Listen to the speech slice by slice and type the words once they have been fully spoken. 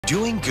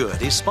Doing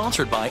Good is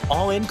sponsored by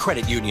All In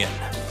Credit Union.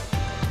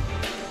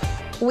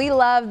 We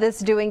love this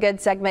Doing Good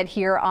segment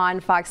here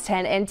on Fox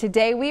 10, and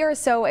today we are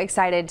so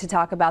excited to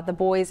talk about the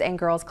Boys and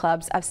Girls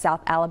Clubs of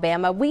South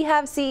Alabama. We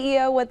have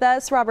CEO with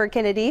us, Robert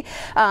Kennedy,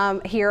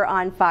 here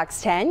on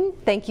Fox 10.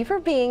 Thank you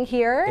for being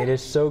here. It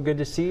is so good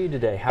to see you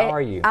today. How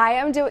are you?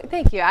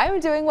 Thank you. I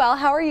am doing well.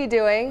 How are you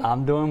doing?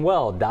 I'm doing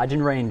well,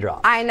 dodging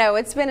raindrops. I know,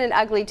 it's been an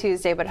ugly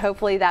Tuesday, but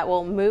hopefully that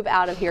will move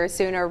out of here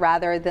sooner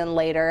rather than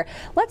later.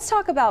 Let's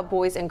talk about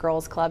Boys and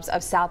Girls Clubs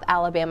of South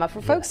Alabama.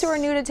 For folks who are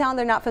new to town,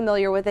 they're not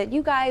familiar with it,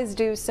 you guys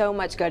do so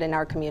much good in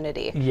our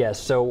community. Yes,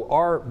 so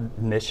our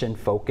mission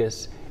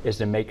focus is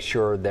to make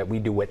sure that we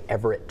do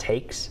whatever it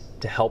takes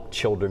to help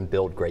children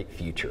build great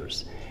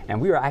futures. And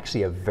we are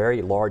actually a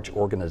very large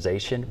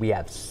organization. We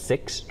have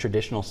 6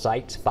 traditional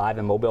sites, 5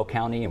 in Mobile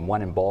County and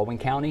 1 in Baldwin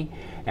County.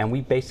 And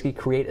we basically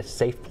create a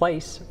safe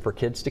place for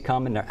kids to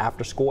come in their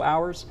after school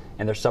hours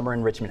and their summer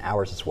enrichment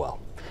hours as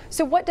well.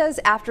 So what does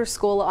after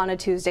school on a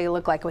Tuesday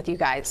look like with you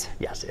guys?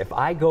 Yes, if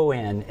I go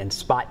in and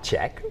spot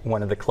check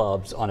one of the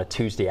clubs on a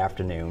Tuesday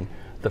afternoon,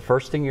 the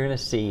first thing you're going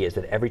to see is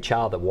that every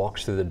child that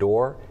walks through the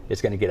door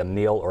is going to get a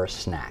meal or a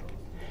snack.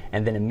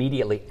 And then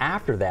immediately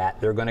after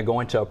that, they're going to go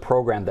into a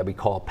program that we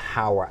call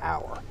Power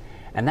Hour.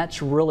 And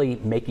that's really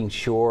making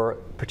sure,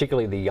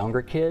 particularly the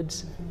younger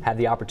kids, have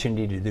the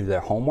opportunity to do their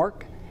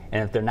homework.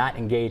 And if they're not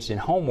engaged in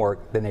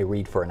homework, then they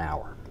read for an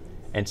hour.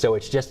 And so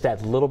it's just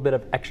that little bit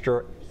of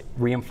extra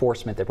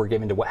reinforcement that we're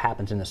giving to what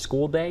happens in the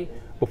school day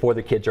before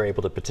the kids are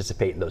able to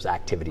participate in those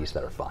activities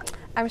that are fun.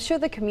 I'm sure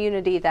the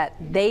community that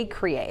they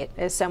create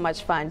is so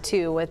much fun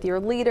too, with your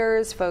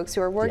leaders, folks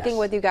who are working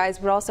with you guys,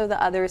 but also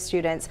the other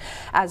students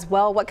as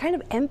well. What kind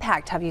of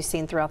impact have you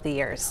seen throughout the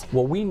years?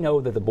 Well, we know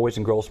that the Boys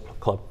and Girls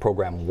Club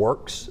program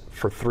works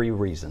for 3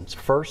 reasons.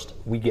 First,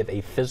 we give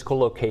a physical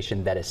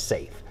location that is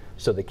safe,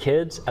 so the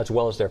kids as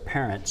well as their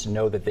parents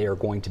know that they are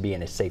going to be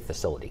in a safe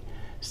facility.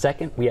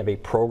 Second, we have a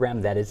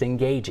program that is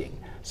engaging.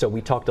 So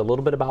we talked a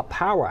little bit about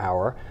Power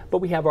Hour, but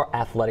we have our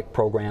athletic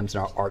programs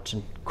and our arts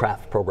and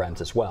craft programs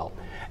as well.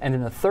 And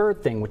then the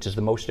third thing, which is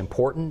the most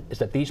important, is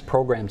that these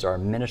programs are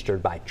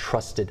administered by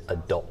trusted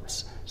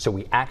adults. So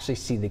we actually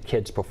see the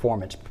kids'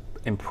 performance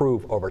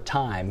improve over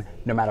time,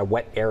 no matter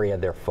what area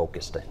they're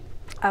focused in.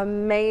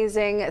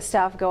 Amazing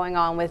stuff going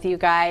on with you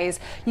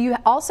guys. You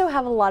also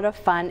have a lot of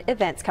fun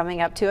events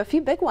coming up too, a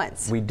few big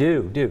ones. We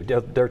do.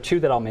 There are 2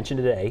 that I'll mention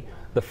today.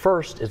 The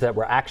first is that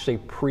we're actually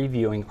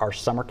previewing our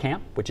summer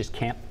camp, which is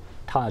Camp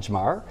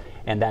Tajmar,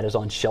 and that is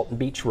on Shelton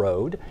Beach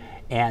Road.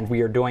 And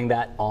we are doing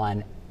that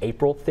on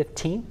April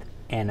 15th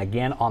and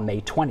again on May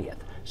 20th.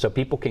 So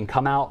people can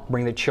come out,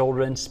 bring their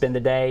children, spend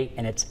the day,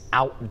 and it's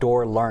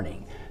outdoor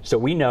learning. So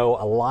we know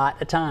a lot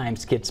of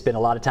times kids spend a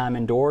lot of time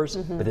indoors,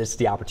 but this is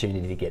the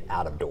opportunity to get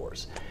out of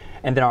doors.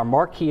 And then our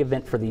marquee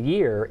event for the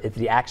year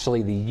is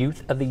actually the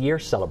Youth of the Year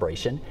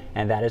celebration,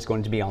 and that is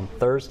going to be on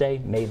Thursday,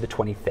 May the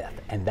 25th.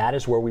 And that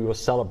is where we will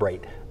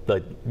celebrate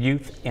the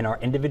youth in our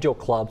individual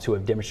clubs who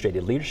have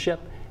demonstrated leadership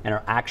and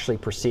are actually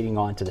proceeding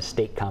on to the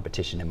state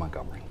competition in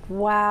Montgomery.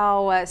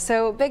 Wow,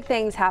 so big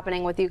things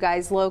happening with you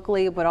guys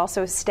locally, but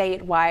also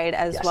statewide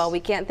as well.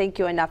 We can't thank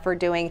you enough for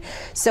doing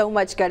so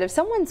much good. If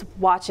someone's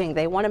watching,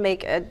 they want to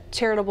make a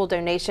charitable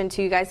donation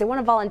to you guys, they want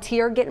to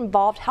volunteer, get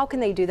involved, how can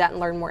they do that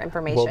and learn more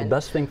information? Well, the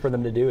best thing for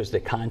them to do is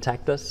to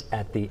contact us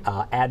at the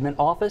admin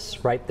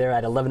office right there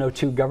at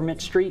 1102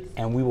 Government Street,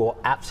 and we will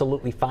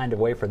absolutely find a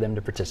way for them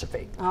to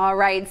participate. All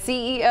right,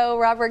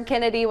 CEO Robert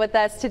Kennedy with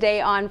us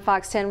today on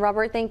Fox 10.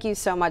 Robert, thank you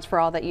so much for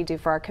all that you do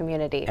for our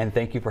community. And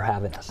thank you for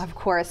having us. Of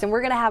course, and we're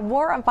going to have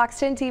more on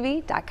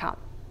fox10tv.com.